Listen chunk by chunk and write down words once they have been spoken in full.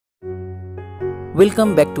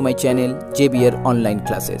Welcome back to my channel JBR Online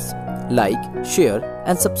Classes. Like, share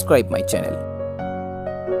and subscribe my channel.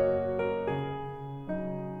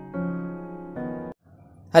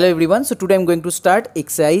 Hello everyone, so today I am going to start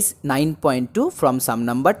exercise 9.2 from sum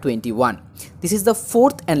number 21. This is the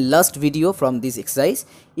fourth and last video from this exercise.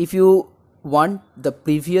 If you want the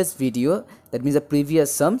previous video, that means the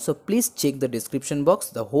previous sum, so please check the description box,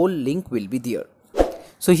 the whole link will be there.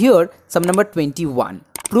 So here sum number 21,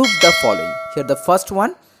 prove the following. Here the first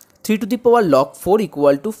one, 3 to the power log 4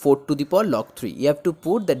 equal to 4 to the power log 3. You have to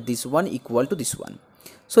put that this one equal to this one.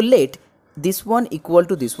 So let this one equal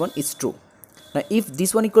to this one is true. Now if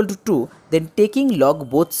this one equal to 2, then taking log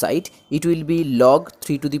both sides, it will be log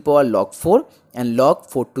 3 to the power log 4 and log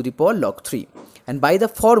 4 to the power log 3. And by the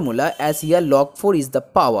formula, as here log 4 is the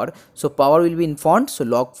power, so power will be in front, so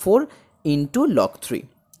log 4 into log 3.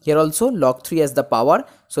 Here also log 3 as the power,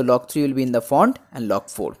 so log 3 will be in the front and log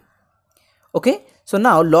 4. Okay, so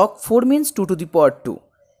now log 4 means 2 to the power 2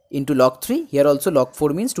 into log 3. Here also log 4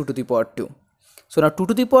 means 2 to the power 2. So now 2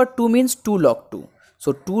 to the power 2 means 2 log 2.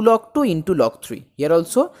 So 2 log 2 into log 3. Here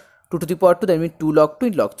also 2 to the power 2, that means 2 log 2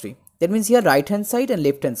 into log 3. That means here right hand side and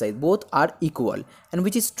left hand side both are equal, and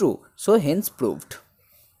which is true. So hence proved.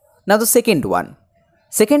 Now the second one.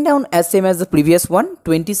 Second down as same as the previous one,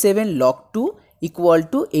 27 log 2 equal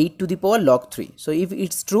to 8 to the power log 3. So if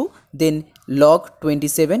it's true, then log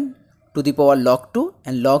 27 to the power log 2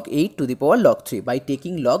 and log 8 to the power log 3 by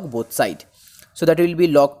taking log both sides. So that will be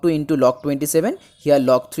log 2 into log 27, here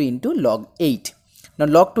log 3 into log 8. Now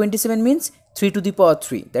log 27 means 3 to the power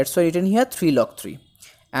 3, that's why written here 3 log 3.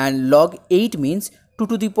 And log 8 means 2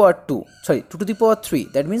 to the power 2, 2 to the power 3,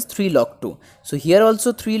 that means 3 log 2. So here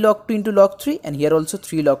also 3 log 2 into log 3 and here also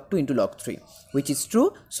 3 log 2 into log 3, which is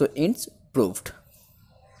true, so it's proved.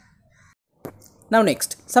 Now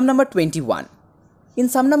next, sum number 21. In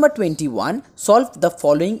sum number 21, solve the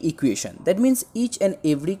following equation. That means each and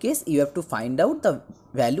every case you have to find out the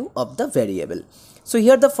value of the variable. So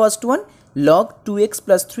here the first one, log 2x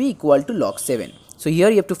plus 3 equal to log 7. So here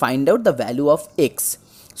you have to find out the value of x.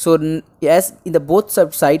 So as in the both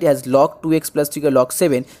side has log 2x plus 3 equal log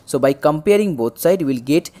 7. So by comparing both sides, you will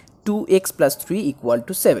get 2x plus 3 equal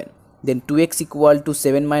to 7. Then 2x equal to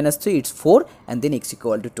 7 minus 3, it's 4, and then x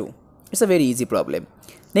equal to 2. It's a very easy problem.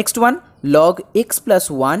 Next one, log x plus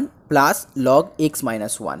 1 plus log x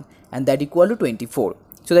minus 1, and that equal to 24.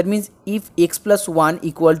 So that means if x plus 1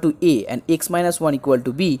 equal to a and x minus 1 equal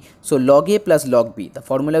to b, so log a plus log b, the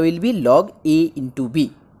formula will be log a into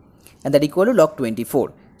b, and that equal to log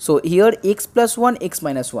 24. So here x plus 1, x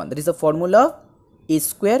minus 1, that is the formula of a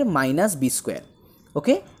square minus b square.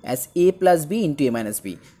 Okay, as a plus b into a minus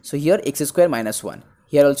b. So here x square minus 1.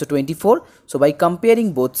 Here also 24. So by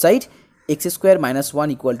comparing both sides, x square minus 1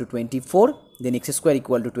 equal to 24, then x square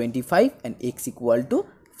equal to 25 and x equal to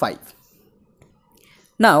 5.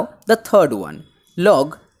 Now the third one,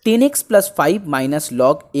 log 10x plus 5 minus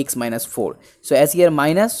log x minus 4. So as here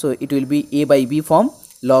minus, so it will be a by b form,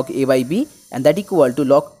 log a by b, and that equal to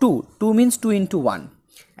log 2. 2 means 2 into 1,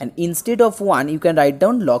 and instead of 1 you can write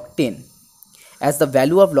down log 10, as the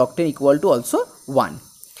value of log 10 equal to also 1.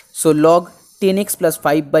 So log 10x plus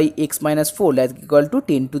 5 by x minus 4 is equal to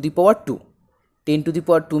 10 to the power 2. 10 to the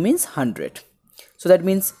power 2 means 100. So that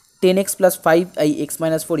means 10x plus 5 by x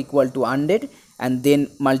minus 4 equal to 100, and then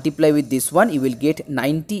multiply with this one, you will get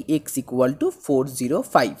 90x equal to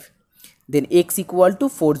 405. Then x equal to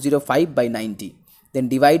 405 by 90. Then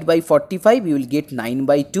divide by 45, you will get 9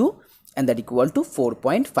 by 2, and that equal to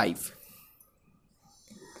 4.5.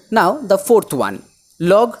 Now the fourth one,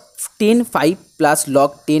 log 10 5 plus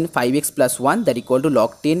log 10 5x plus 1, that equal to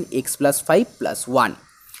log 10x plus 5 plus 1.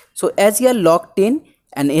 So as here log 10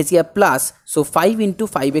 and as here plus, so 5 into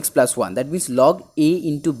 5x plus 1, that means log a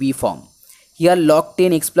into b form. Here log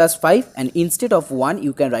 10x plus 5, and instead of 1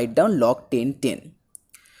 you can write down log 10 10.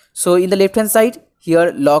 So in the left hand side,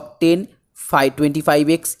 here log 10 5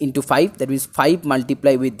 25x into 5, that means 5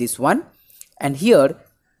 multiply with this one, and here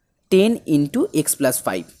 10 into x plus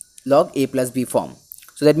 5, log a plus b form.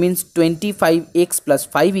 So that means 25x plus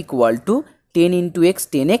 5 equal to 10 into x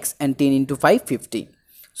 10x and 10 into 5 50.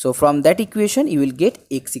 So from that equation you will get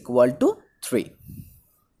x equal to 3.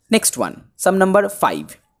 Next one, sum number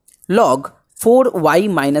 5, log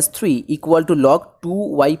 4y minus 3 equal to log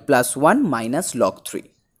 2y plus 1 minus log 3.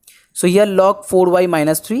 So here log 4y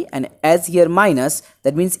minus 3, and as here minus,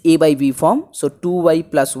 that means a by b form, so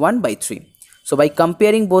 2y plus 1 by 3. So by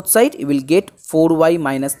comparing both sides, you will get 4y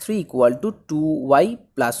minus 3 equal to 2y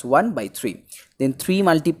plus 1 by 3. Then 3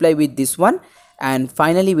 multiply with this one, and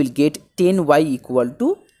finally we will get 10y equal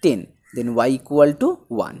to 10. Then y equal to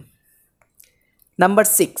 1. Number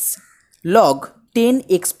 6, log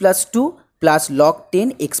 10x plus 2 plus log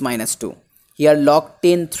 10 x minus 2. Here log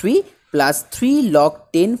 10 3 plus 3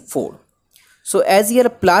 log 10 4. So as here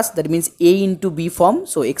plus, that means a into b form,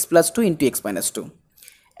 so x plus 2 into x minus 2.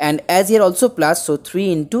 And as here also plus, so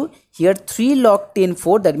 3 into here 3 log 10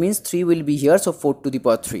 4, that means 3 will be here, so 4 to the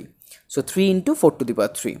power 3. So 3 into 4 to the power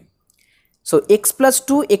 3. So x plus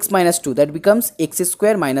 2 x minus 2, that becomes x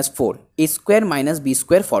square minus 4, a square minus b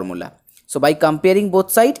square formula. So by comparing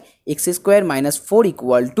both sides, x square minus 4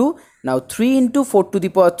 equal to, now 3 into 4 to the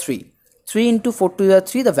power 3. 3 into 4 to the power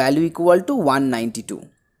 3, the value equal to 192.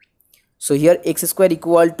 So here x square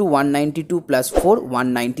equal to 192 plus 4,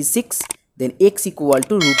 196. Then x equal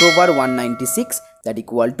to root over 196, that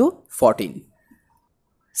equal to 14.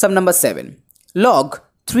 Sum number 7. Log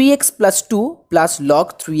 3x plus 2 plus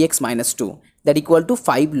log 3x minus 2, that equal to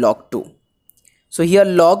 5 log 2. So here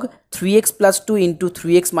log 3x plus 2 into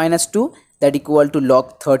 3x minus 2, that equal to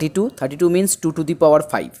log 32. 32 means 2 to the power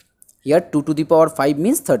 5. Here 2 to the power 5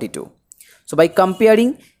 means 32. So by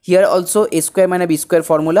comparing, here also a square minus b square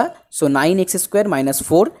formula. So 9x square minus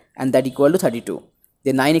 4, and that equal to 32.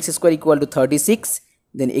 Then 9x square equal to 36.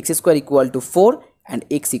 Then x square equal to 4 and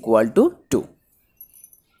x equal to 2.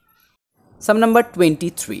 Sum number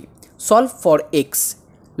 23. Solve for x.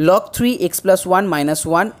 Log 3x plus 1 minus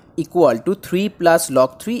 1 equal to 3 plus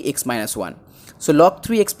log 3x minus 1. So log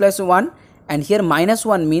 3x plus 1, and here minus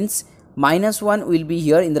 1 means minus 1 will be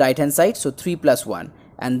here in the right hand side. So 3 plus 1,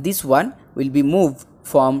 and this one will be moved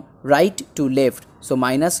from right to left. So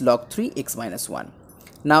minus log 3x minus 1.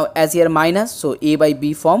 Now as here minus, so a by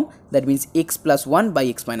b form, that means x plus 1 by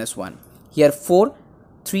x minus 1. Here 4,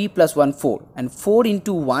 3 plus 1 4, and 4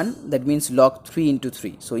 into 1, that means log 3 into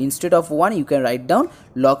 3. So instead of 1 you can write down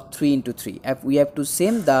log 3 into 3. We have to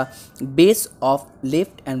same the base of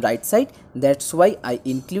left and right side, that's why I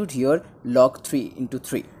include here log 3 into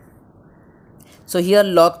 3. So here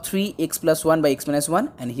log 3 x plus 1 by x minus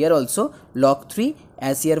 1, and here also log 3,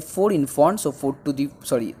 as here 4 in front, so 3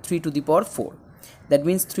 to the power 4. That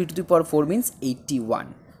means 3 to the power 4 means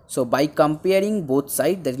 81. So by comparing both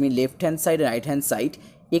sides, that means left hand side and right hand side,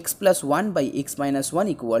 x plus 1 by x minus 1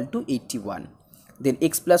 equal to 81. Then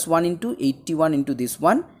x plus 1 into 81 into this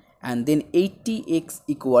one, and then 80x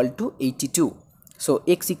equal to 82. So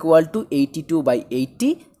x equal to 82 by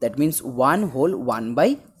 80, that means 1 whole 1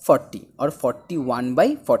 by 40 or 41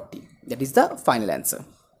 by 40. That is the final answer.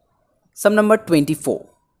 Sum number 24.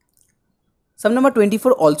 Sum number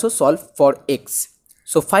 24 also solve for x.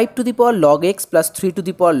 So 5 to the power log x plus 3 to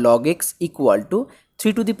the power log x equal to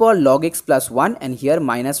 3 to the power log x plus 1, and here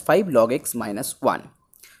minus 5 log x minus 1.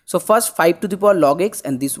 So first 5 to the power log x,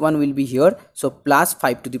 and this one will be here, so plus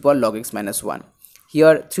 5 to the power log x minus 1.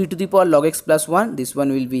 Here 3 to the power log x plus 1, this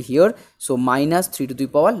one will be here, so minus 3 to the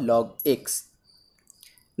power log x.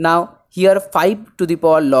 Now here 5 to the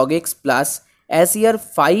power log x plus, as here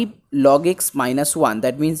 5 log x minus 1,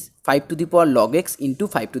 that means 5 to the power log x into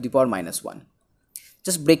 5 to the power minus 1.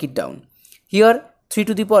 Just break it down. Here 3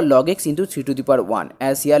 to the power log x into 3 to the power 1,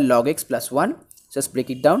 as here log x plus 1, just break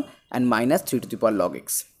it down, and minus 3 to the power log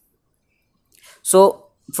x. So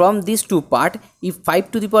from these two part, if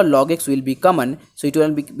 5 to the power log x will be common, so it will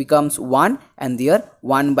becomes 1, and there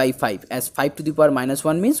 1 by 5, as 5 to the power minus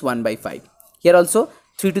 1 means 1 by 5. Here also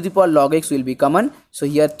 3 to the power log x will be common, so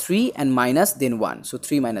here 3 and minus, then 1, so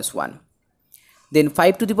 3 minus 1. Then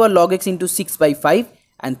 5 to the power log x into 6 by 5,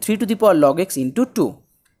 and 3 to the power log x into 2.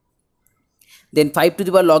 Then 5 to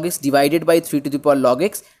the power log x divided by 3 to the power log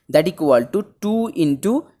x, that equal to 2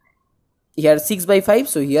 into here 6 by 5,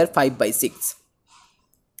 so here 5 by 6.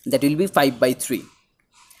 That will be 5 by 3.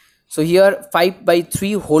 So here 5 by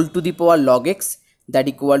 3 whole to the power log x, that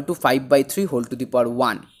equal to 5 by 3 whole to the power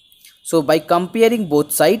 1. So by comparing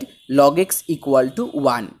both sides, log x equal to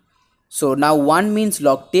 1. So now 1 means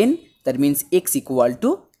log 10, that means x equal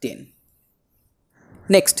to 10.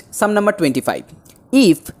 Next, sum number 25.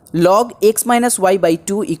 If log x minus y by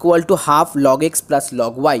 2 equal to half log x plus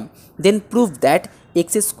log y, then prove that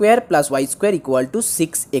x square plus y square equal to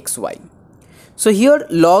 6xy. So here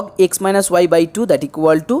log x minus y by 2, that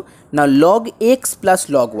equal to, now log x plus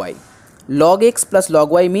log y. Log x plus log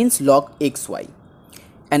y means log xy.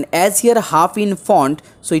 And as here half in font,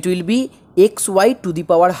 so it will be xy to the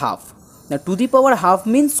power half. Now to the power half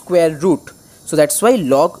means square root. So that's why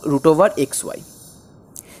log root over xy.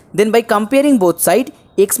 Then by comparing both sides,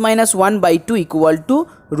 x minus 1 by 2 equal to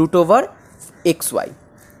root over xy.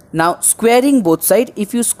 Now squaring both sides,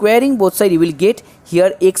 if you squaring both sides, you will get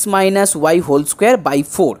here x minus y whole square by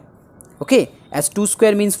 4. Okay, as 2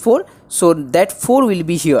 square means 4, so that 4 will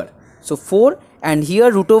be here. So 4, and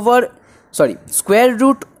here square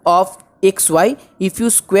root of xy. If you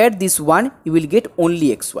square this one, you will get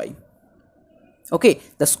only xy. Okay,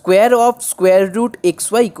 the square of square root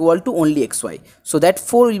xy equal to only xy. So that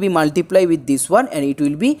 4 will be multiplied with this one and it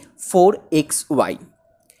will be 4xy.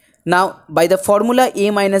 Now by the formula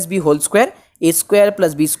a minus b whole square, a square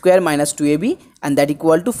plus b square minus 2ab, and that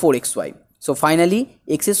equal to 4xy. So finally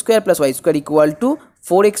x square plus y square equal to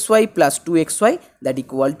 4xy plus 2xy, that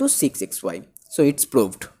equal to 6xy. So it's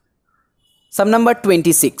proved. Sum number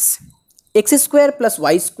 26. X square plus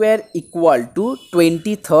y square equal to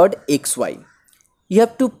 23rd xy. You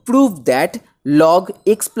have to prove that log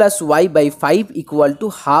x plus y by 5 equal to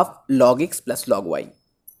half log x plus log y.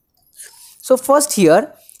 So first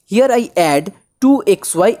here I add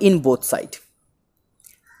 2xy in both side.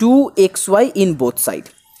 2xy in both side.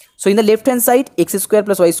 So in the left hand side x square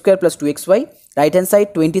plus y square plus 2xy, right hand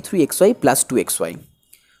side 23xy plus 2xy.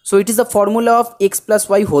 So it is the formula of x plus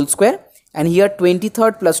y whole square, and here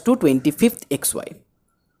 23rd plus 2 25th xy.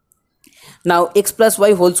 Now x plus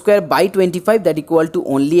y whole square by 25, that equal to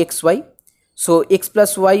only xy. So x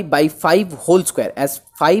plus y by 5 whole square, as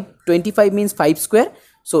 25 means 5 square.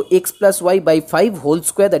 So x plus y by 5 whole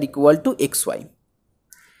square, that equal to xy.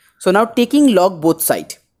 So now taking log both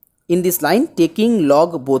side. In this line, taking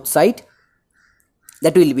log both side,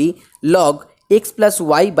 that will be log x plus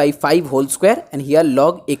y by 5 whole square, and here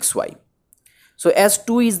log xy. So as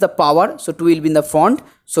 2 is the power, so 2 will be in the front.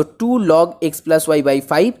 So 2 log x plus y by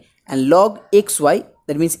 5 and log xy,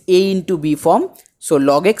 that means a into b form. So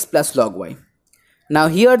log x plus log y. Now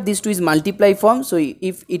here this 2 is multiply form. So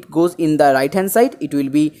if it goes in the right hand side, it will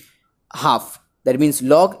be half. That means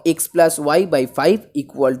log x plus y by 5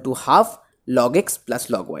 equal to half log x plus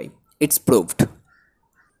log y. It's proved.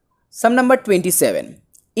 Sum number 27.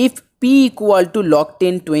 If p equal to log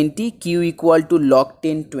 10 20, q equal to log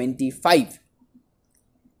 10 25,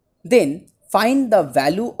 then find the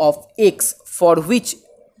value of x for which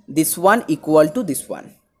this one equal to this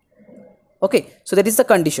one. Okay, so that is the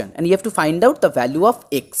condition, and you have to find out the value of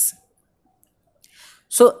x.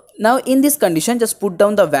 So now in this condition, just put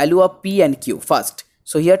down the value of p and q first.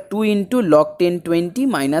 So here 2 into log 10 20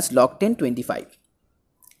 minus log 10 25.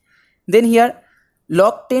 Then here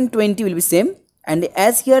log 10 20 will be same, and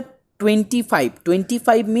as here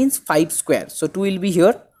 25 means 5 square, so 2 will be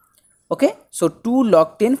here. Okay, so 2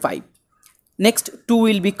 log 10 5. Next 2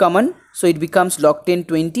 will be common, so it becomes log 10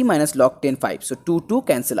 20 minus log 10 5. So 2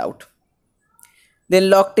 cancel out. Then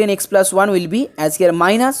log 10 x plus 1 will be, as here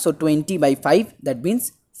minus, so 20 by 5, that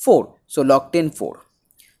means 4. So log 10 4.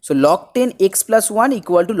 So log 10 x plus 1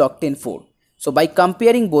 equal to log 10 4. So by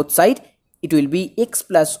comparing both sides, it will be x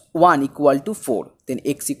plus 1 equal to 4. Then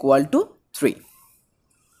x equal to 3.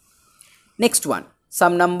 Next one,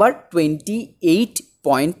 sum number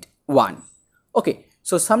 28.1. Okay,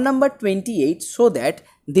 so sum number 28, so that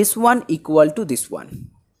this one equal to this one.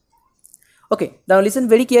 Okay, now listen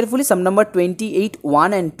very carefully. Sum number 28,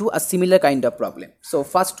 1 and 2 are similar kind of problem. So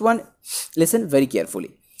first one, listen very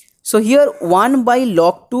carefully. So here 1 by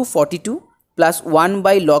log 2 42 plus 1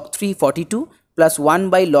 by log 3 42 plus 1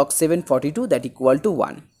 by log 7 42, that equal to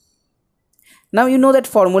 1. Now you know that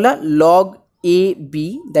formula log a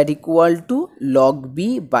b, that equal to log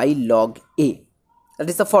b by log a. That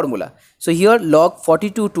is the formula. So here log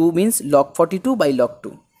 42 2 means log 42 by log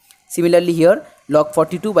 2. Similarly here log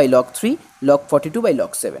 42 by log 3, log 42 by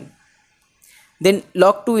log 7. Then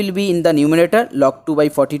log 2 will be in the numerator, log 2 by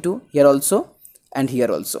 42 here also and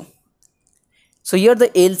here also. So here the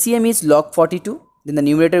LCM is log 42, then the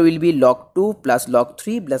numerator will be log 2 plus log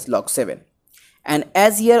 3 plus log 7. And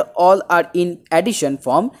as here all are in addition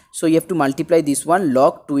form, so you have to multiply this one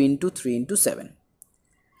log 2 into 3 into 7.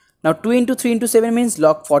 Now 2 into 3 into 7 means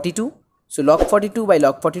log 42. So log 42 by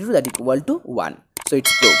log 42, that equal to 1. So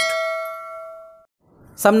it's proved.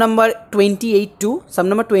 Sum number 28.2. Sum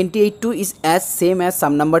number 28.2 is as same as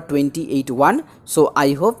sum number 28.1. So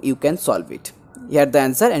I hope you can solve it. Here the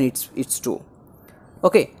answer, and it's true.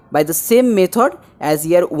 Okay, by the same method as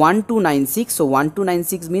here 1296. So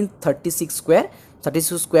 1296 means 36 square.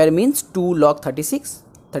 36 square means 2 log 36.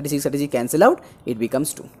 36 cancel out. It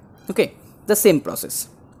becomes 2. Okay, the same process.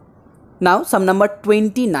 Now sum number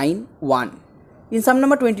 29.1. In sum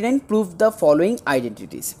number 29, prove the following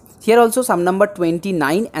identities. Here also sum number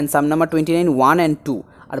 29 and sum number 29.1 and 2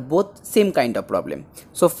 are both same kind of problem.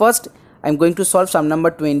 So first I am going to solve sum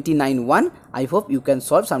number 29.1. I hope you can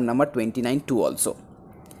solve sum number 29.2 also.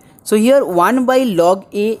 So here 1 by log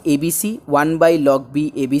a ABC, 1 by log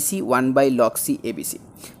b ABC, 1 by log c ABC.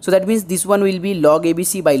 So that means this one will be log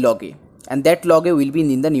ABC by log a, and that log a will be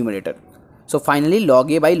in the numerator. So finally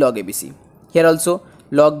log a by log ABC. Here also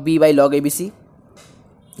log b by log ABC.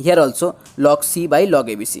 Here also log c by log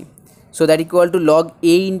ABC. So that equal to log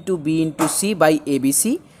A into B into C by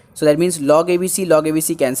ABC. So that means log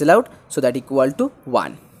ABC cancel out. So that equal to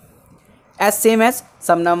 1. As same as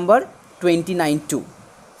sum number 29.2.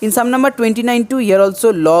 In sum number 29.2, here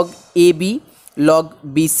also log AB, log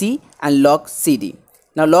BC and log CD.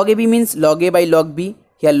 Now log AB means log A by log B.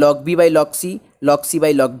 Here log B by log C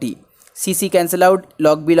by log D. CC cancel out,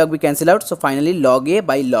 log B cancel out. So finally log A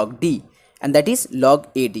by log D, and that is log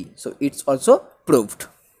AD. So it's also proved.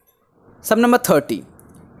 Sum number 30.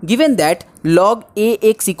 Given that log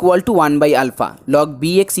AX equal to 1 by alpha, log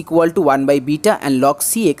BX equal to 1 by beta and log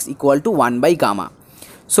CX equal to 1 by gamma.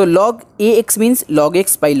 So log AX means log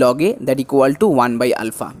X by log A, that equal to 1 by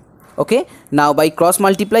alpha. Okay. Now by cross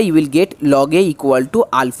multiply you will get log A equal to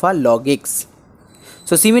alpha log X.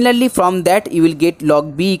 So similarly from that you will get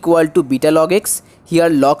log B equal to beta log X. Here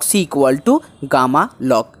log C equal to gamma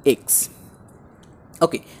log X.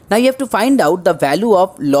 Okay. Now you have to find out the value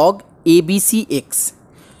of log ABCX.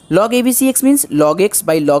 Log ABCX means log X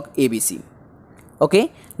by log ABC.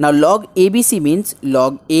 Okay. Now log ABC means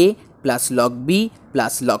log A plus log B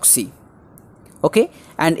plus log C. Okay.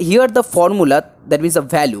 And here the formula, that means the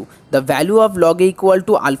value of log A equal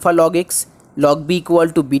to alpha log X, log B equal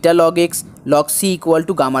to beta log X, log C equal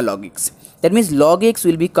to gamma log X. That means log X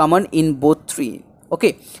will be common in both three.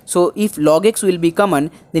 Okay. So if log X will be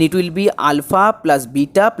common, then it will be alpha plus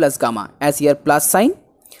beta plus gamma, as here plus sign.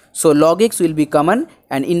 So log X will be common,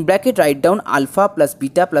 and in bracket write down alpha plus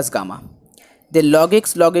beta plus gamma. Then log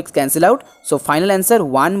X cancel out. So final answer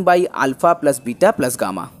 1 by alpha plus beta plus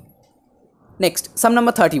gamma. Next, sum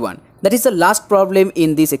number 31. That is the last problem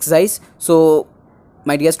in this exercise. So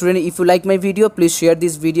my dear student, if you like my video, please share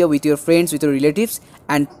this video with your friends, with your relatives,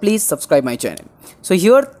 and please subscribe my channel. So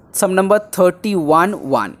here sum number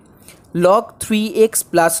 31:1. Log 3x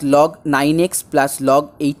plus log 9x plus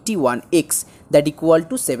log 81x, that equal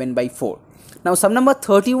to 7 by 4. Now sum number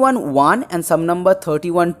 31:1 and sum number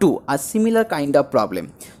 31:2 are similar kind of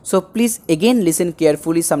problem. So please again listen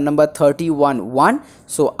carefully sum number 31:1.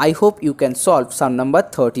 So I hope you can solve sum number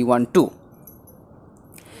 31:2.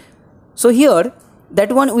 So here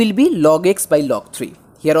that one will be log x by log 3.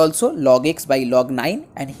 Here also log x by log 9,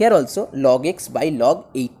 and here also log x by log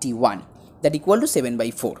 81, that equal to 7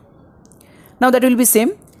 by 4. Now that will be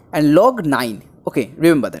same, and log 9. Okay,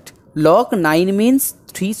 remember that. Log 9 means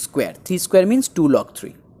 3 square. 3 square means 2 log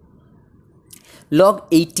 3. Log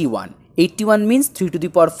 81. 81 means 3 to the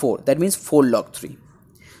power 4. That means 4 log 3.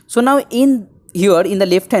 So now in here in the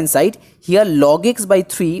left hand side, here log x by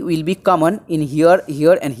 3 will be common in here,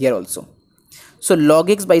 here and here also. So log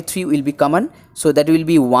x by 3 will be common. So that will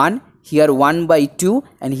be 1. Here 1 by 2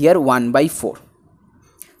 and here 1 by 4.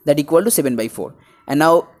 That equal to 7 by 4. And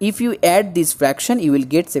now if you add this fraction, you will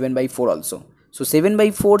get 7 by 4 also. So 7 by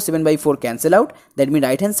 4 cancel out. That means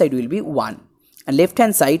right hand side will be 1. And left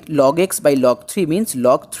hand side log x by log 3 means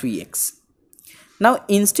log 3x. Now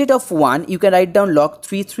instead of 1 you can write down log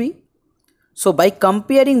 3. So by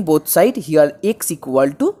comparing both sides, here x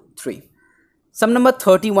equal to 3. Sum number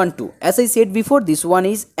 31:2. As I said before, this one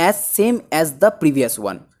is as same as the previous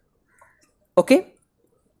one. Okay.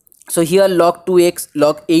 So here log 2x,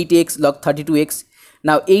 log 8x, log 32x.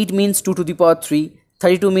 Now 8 means 2 to the power 3.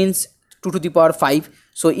 32 means 2 to the power 5.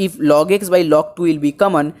 So if log x by log 2 will be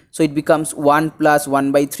common, so it becomes 1 plus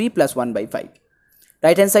 1 by 3 plus 1 by 5.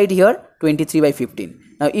 Right hand side here 23 by 15.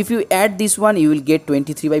 Now if you add this one, you will get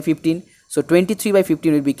 23 by 15. So 23 by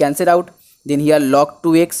 15 will be cancelled out. Then here log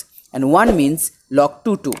 2x, and 1 means log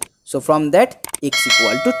 2. So from that x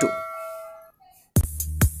equal to 2.